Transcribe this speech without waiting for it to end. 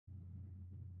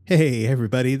Hey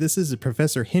everybody, this is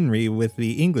Professor Henry with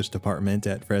the English department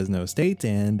at Fresno State,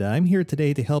 and I'm here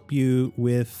today to help you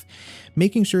with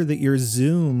making sure that your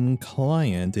Zoom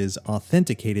client is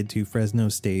authenticated to Fresno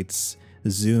State's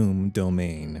Zoom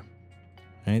domain.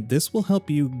 Right? This will help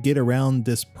you get around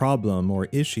this problem or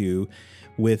issue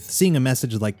with seeing a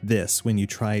message like this when you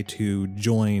try to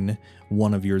join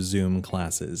one of your Zoom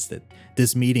classes, that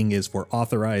this meeting is for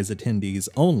authorized attendees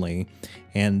only,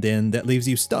 and then that leaves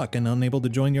you stuck and unable to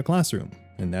join your classroom,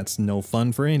 and that's no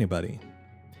fun for anybody.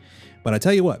 But I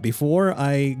tell you what, before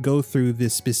I go through the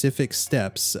specific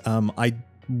steps, I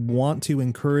want to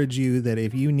encourage you that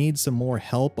if you need some more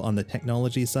help on the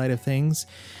technology side of things,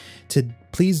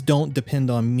 please don't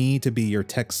depend on me to be your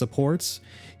tech support.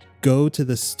 Go to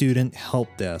the student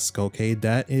help desk, okay?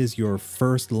 That is your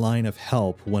first line of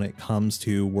help when it comes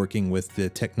to working with the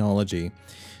technology.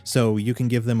 So you can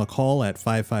give them a call at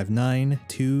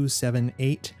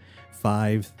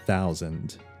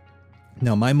 559-278-5000.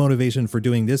 Now, my motivation for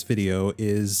doing this video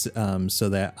is so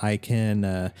that I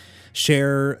can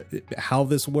share how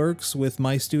this works with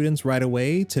my students right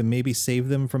away to maybe save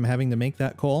them from having to make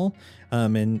that call,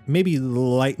 and maybe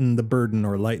lighten the burden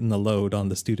or lighten the load on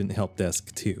the student help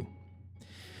desk too.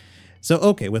 So,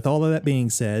 okay, with all of that being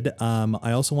said,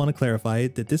 I also want to clarify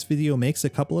that this video makes a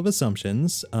couple of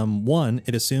assumptions. One,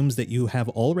 it assumes that you have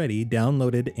already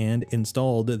downloaded and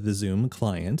installed the Zoom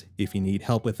client. If you need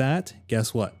help with that,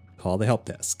 guess what? Call the help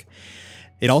desk.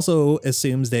 It also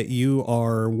assumes that you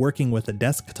are working with a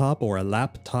desktop or a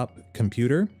laptop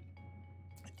computer.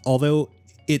 Although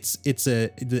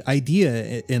the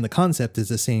idea and the concept is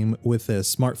the same with a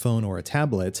smartphone or a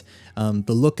tablet, the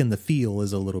look and the feel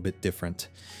is a little bit different.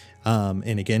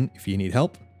 And again, if you need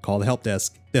help, call the help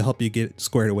desk. They'll help you get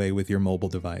squared away with your mobile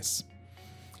device.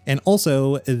 And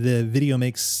also, the video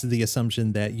makes the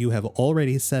assumption that you have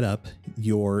already set up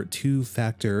your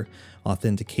two-factor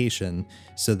authentication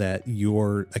so that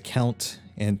your account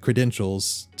and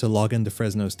credentials to log into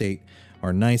Fresno State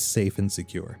are nice, safe, and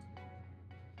secure.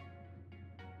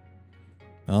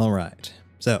 All right,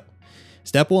 so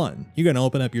step one, you're going to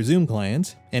open up your Zoom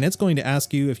client, and it's going to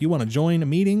ask you if you want to join a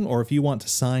meeting or if you want to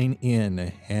sign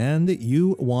in, and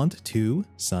you want to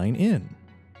sign in.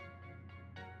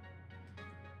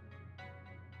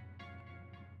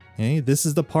 Okay, this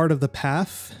is the part of the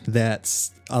path that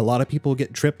a lot of people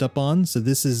get tripped up on, so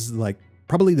this is like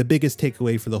probably the biggest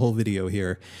takeaway for the whole video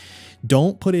here.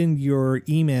 Don't put in your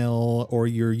email or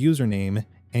your username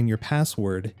and your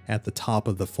password at the top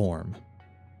of the form.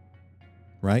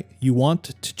 Right? You want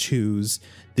to choose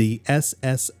the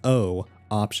SSO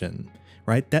option,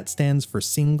 right? That stands for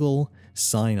single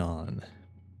sign-on.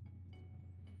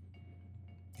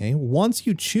 Okay, once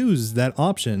you choose that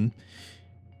option,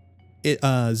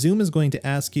 Zoom is going to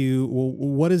ask you, well,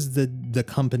 what is the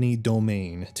company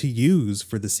domain to use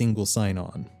for the single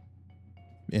sign-on?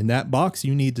 In that box,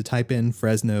 you need to type in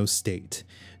Fresno State.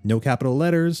 No capital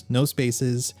letters, no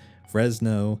spaces,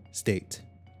 Fresno State.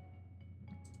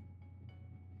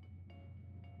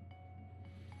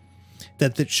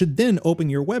 That should then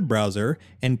open your web browser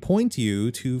and point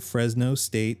you to Fresno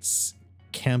State's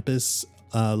campus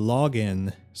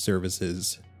login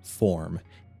services form.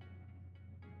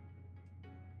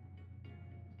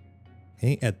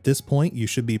 Okay, at this point, you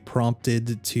should be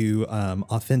prompted to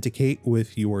authenticate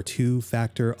with your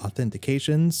two-factor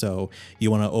authentication. So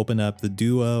you want to open up the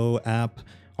Duo app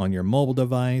on your mobile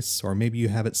device, or maybe you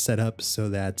have it set up so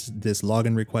that this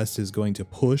login request is going to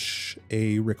push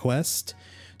a request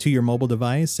to your mobile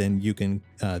device, and you can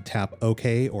tap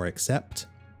OK or accept.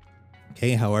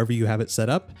 Okay, however you have it set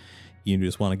up, you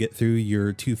just want to get through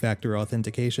your two-factor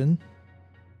authentication.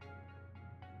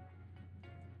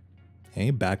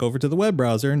 Okay, back over to the web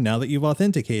browser. Now that you've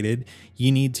authenticated,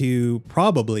 you need to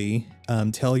probably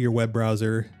tell your web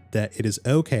browser that it is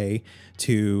okay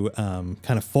to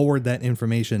kind of forward that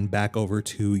information back over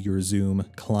to your Zoom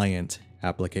client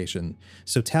application.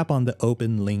 So tap on the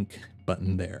open link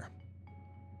button there.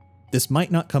 This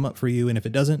might not come up for you, and if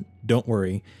it doesn't, don't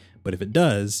worry. But if it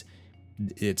does,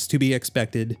 it's to be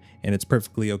expected, and it's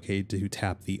perfectly okay to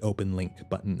tap the open link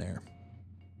button there.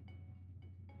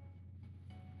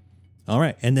 All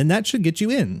right, and then that should get you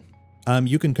in.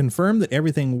 You can confirm that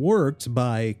everything worked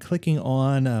by clicking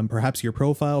on perhaps your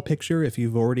profile picture if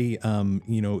you've already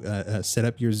set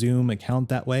up your Zoom account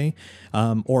that way,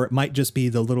 or it might just be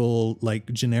the little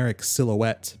like generic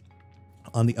silhouette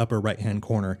on the upper right hand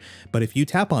corner. But if you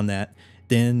tap on that,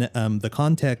 then the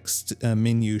context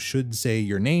menu should say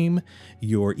your name,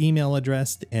 your email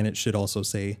address, and it should also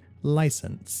say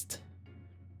licensed.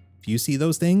 If you see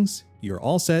those things, you're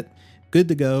all set. good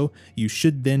to go. You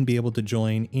should then be able to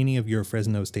join any of your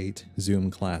Fresno State Zoom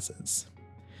classes.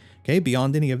 Okay,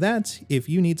 beyond any of that, if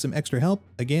you need some extra help,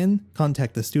 again,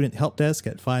 contact the Student Help Desk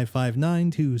at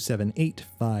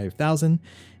 559-278-5000.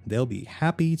 They'll be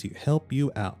happy to help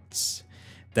you out.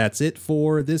 That's it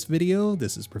for this video.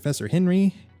 This is Professor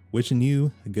Henry, wishing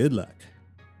you good luck.